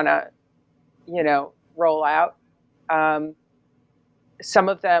just want to, roll out. Some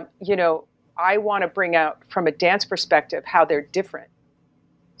of them, I want to bring out from a dance perspective how they're different.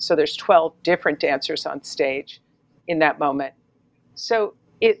 So there's 12 different dancers on stage in that moment. So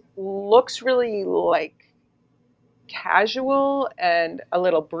it looks really like casual and a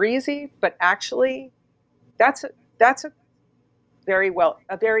little breezy, but actually that's a very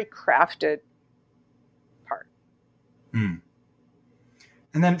crafted part.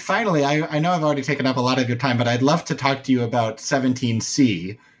 And then finally, I know I've already taken up a lot of your time, but I'd love to talk to you about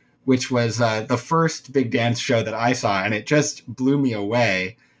 17C, which was the first big dance show that I saw, and it just blew me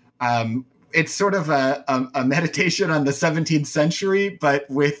away. It's sort of a meditation on the 17th century, but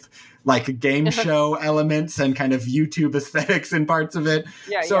with like game show elements and kind of YouTube aesthetics in parts of it.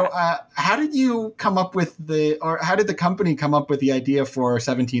 How did you come up with how did the company come up with the idea for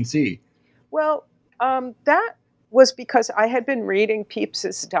 17C? Well, that was because I had been reading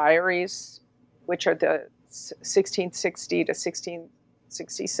Pepys's diaries, which are the 1660 to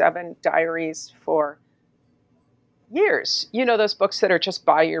 1667 diaries for years. Those books that are just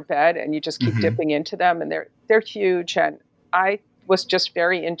by your bed and you just keep dipping into them, and they're huge. And I was just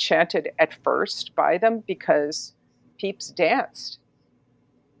very enchanted at first by them because Pepys danced.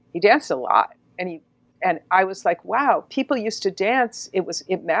 He danced a lot, and I was like, wow, people used to dance.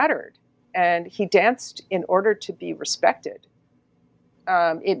 It mattered. And he danced in order to be respected.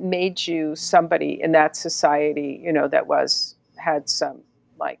 It made you somebody in that society, that had some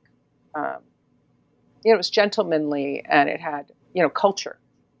it was gentlemanly, and it had, culture.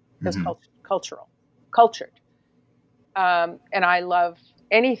 It was cultured. And I love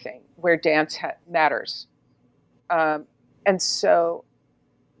anything where dance matters. And so,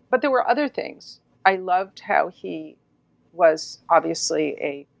 but there were other things. I loved how he was obviously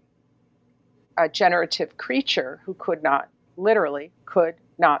a generative creature who could not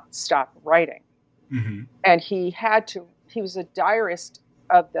stop writing. And he was a diarist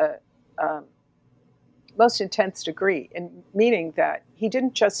of the most intense degree, meaning that he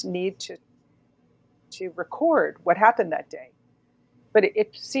didn't just need to record what happened that day, but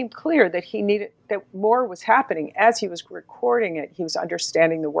it seemed clear that that more was happening as he was recording it. He was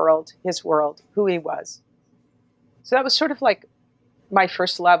understanding the world, his world, who he was. So that was sort of like my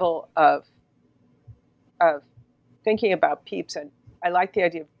first level of thinking about Pepys, and I like the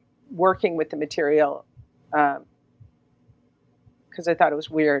idea of working with the material because I thought it was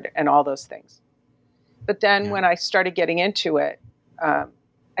weird and all those things. But then when I started getting into it, I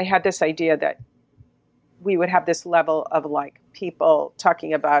had this idea that we would have this level of like people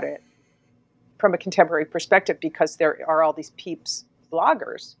talking about it from a contemporary perspective, because there are all these Pepys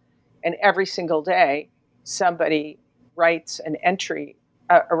bloggers, and every single day somebody writes an entry,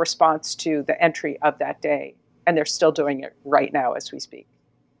 a response to the entry of that day. And they're still doing it right now as we speak.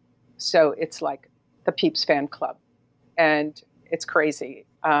 So it's like the Pepys fan club, and it's crazy.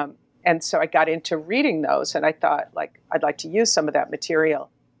 And so I got into reading those, and I thought, I'd like to use some of that material.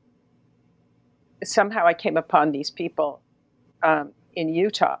 Somehow I came upon these people in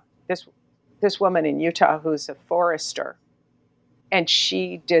Utah, this woman in Utah who's a forester, and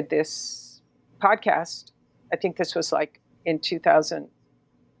she did this podcast. I think this was like in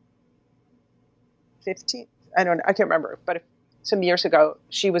 2015. I can't remember, but some years ago,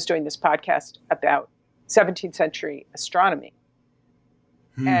 she was doing this podcast about 17th century astronomy.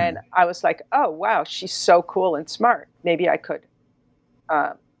 And I was like, oh, wow, she's so cool and smart. Maybe I could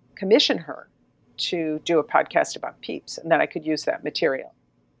commission her to do a podcast about Pepys, and then I could use that material.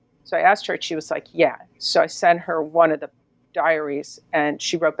 So I asked her, and she was like, yeah. So I sent her one of the diaries, and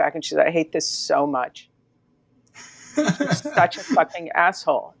she wrote back and she said, I hate this so much. She's such a fucking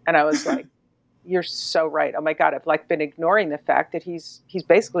asshole. And I was like, you're so right. Oh my God, I've been ignoring the fact that he's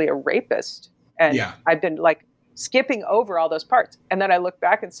basically a rapist. And I've been skipping over all those parts. And then I looked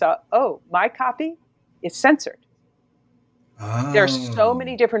back and saw, oh, my copy is censored. Oh. There are so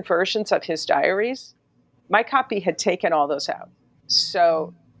many different versions of his diaries. My copy had taken all those out.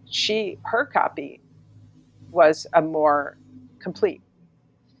 So her copy was a more complete.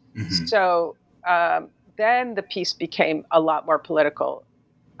 Mm-hmm. So then the piece became a lot more political.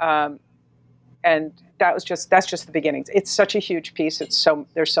 And that's just the beginnings. It's such a huge piece.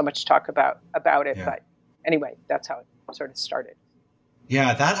 There's so much to talk about it. Yeah. But anyway, that's how it sort of started.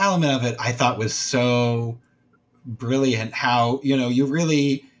 Yeah, that element of it I thought was so brilliant. How, you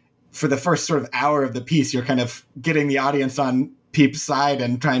really, for the first sort of hour of the piece, you're kind of getting the audience on Peep's side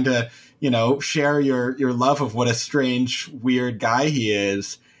and trying to, share your love of what a strange, weird guy he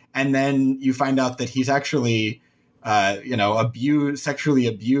is. And then you find out that he's actually, sexually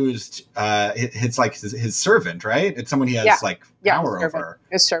abused. It's like his servant, right? It's someone he has power over.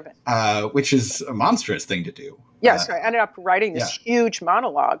 His servant. Which is a monstrous thing to do. Yeah, so I ended up writing this huge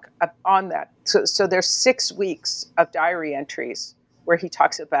monologue on that. So there's 6 weeks of diary entries where he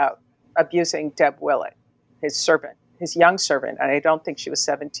talks about abusing Deb Willett, his servant, his young servant. And I don't think she was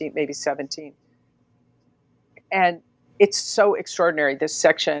 17, maybe 17. And it's so extraordinary, this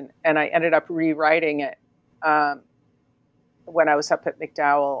section. And I ended up rewriting it when I was up at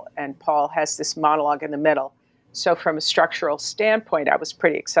MacDowell, and Paul has this monologue in the middle. So from a structural standpoint, I was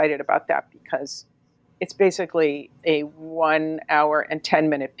pretty excited about that because it's basically a 1 hour and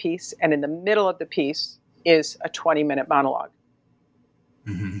 10-minute piece. And in the middle of the piece is a 20-minute monologue.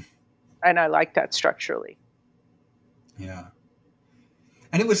 Mm-hmm. And I like that structurally. Yeah.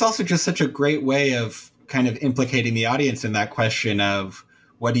 And it was also just such a great way of kind of implicating the audience in that question of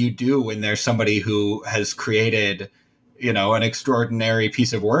what do you do when there's somebody who has created, an extraordinary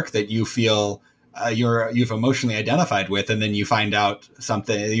piece of work that you feel you've emotionally identified with. And then you find out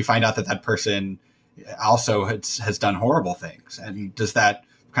that person also has done horrible things. And does that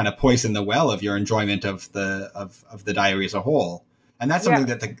kind of poison the well of your enjoyment of the diary as a whole? And that's something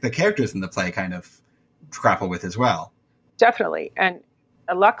that the characters in the play kind of grapple with as well. Definitely. And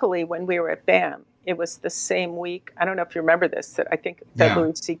luckily, when we were at BAM, it was the same week. I don't know if you remember this, that I think that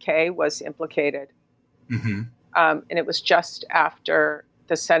Louis C.K. was implicated. Mm-hmm. And it was just after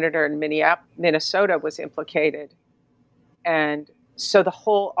the senator in Minnesota was implicated. And so the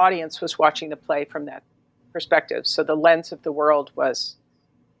whole audience was watching the play from that perspective. So the lens of the world was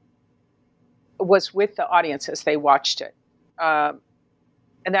with the audience as they watched it. And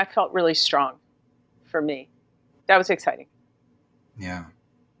that felt really strong for me. That was exciting. Yeah.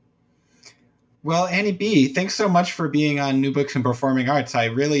 Well, Annie B., thanks so much for being on New Books in Performing Arts. I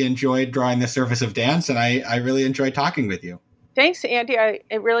really enjoyed drawing the surface of dance, and I really enjoyed talking with you. Thanks, Andy. I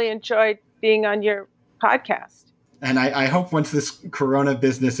really enjoyed being on your podcast. And I hope once this Corona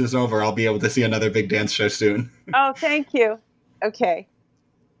business is over, I'll be able to see another big dance show soon. Oh, thank you. Okay.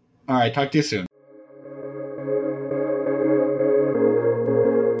 All right. Talk to you soon.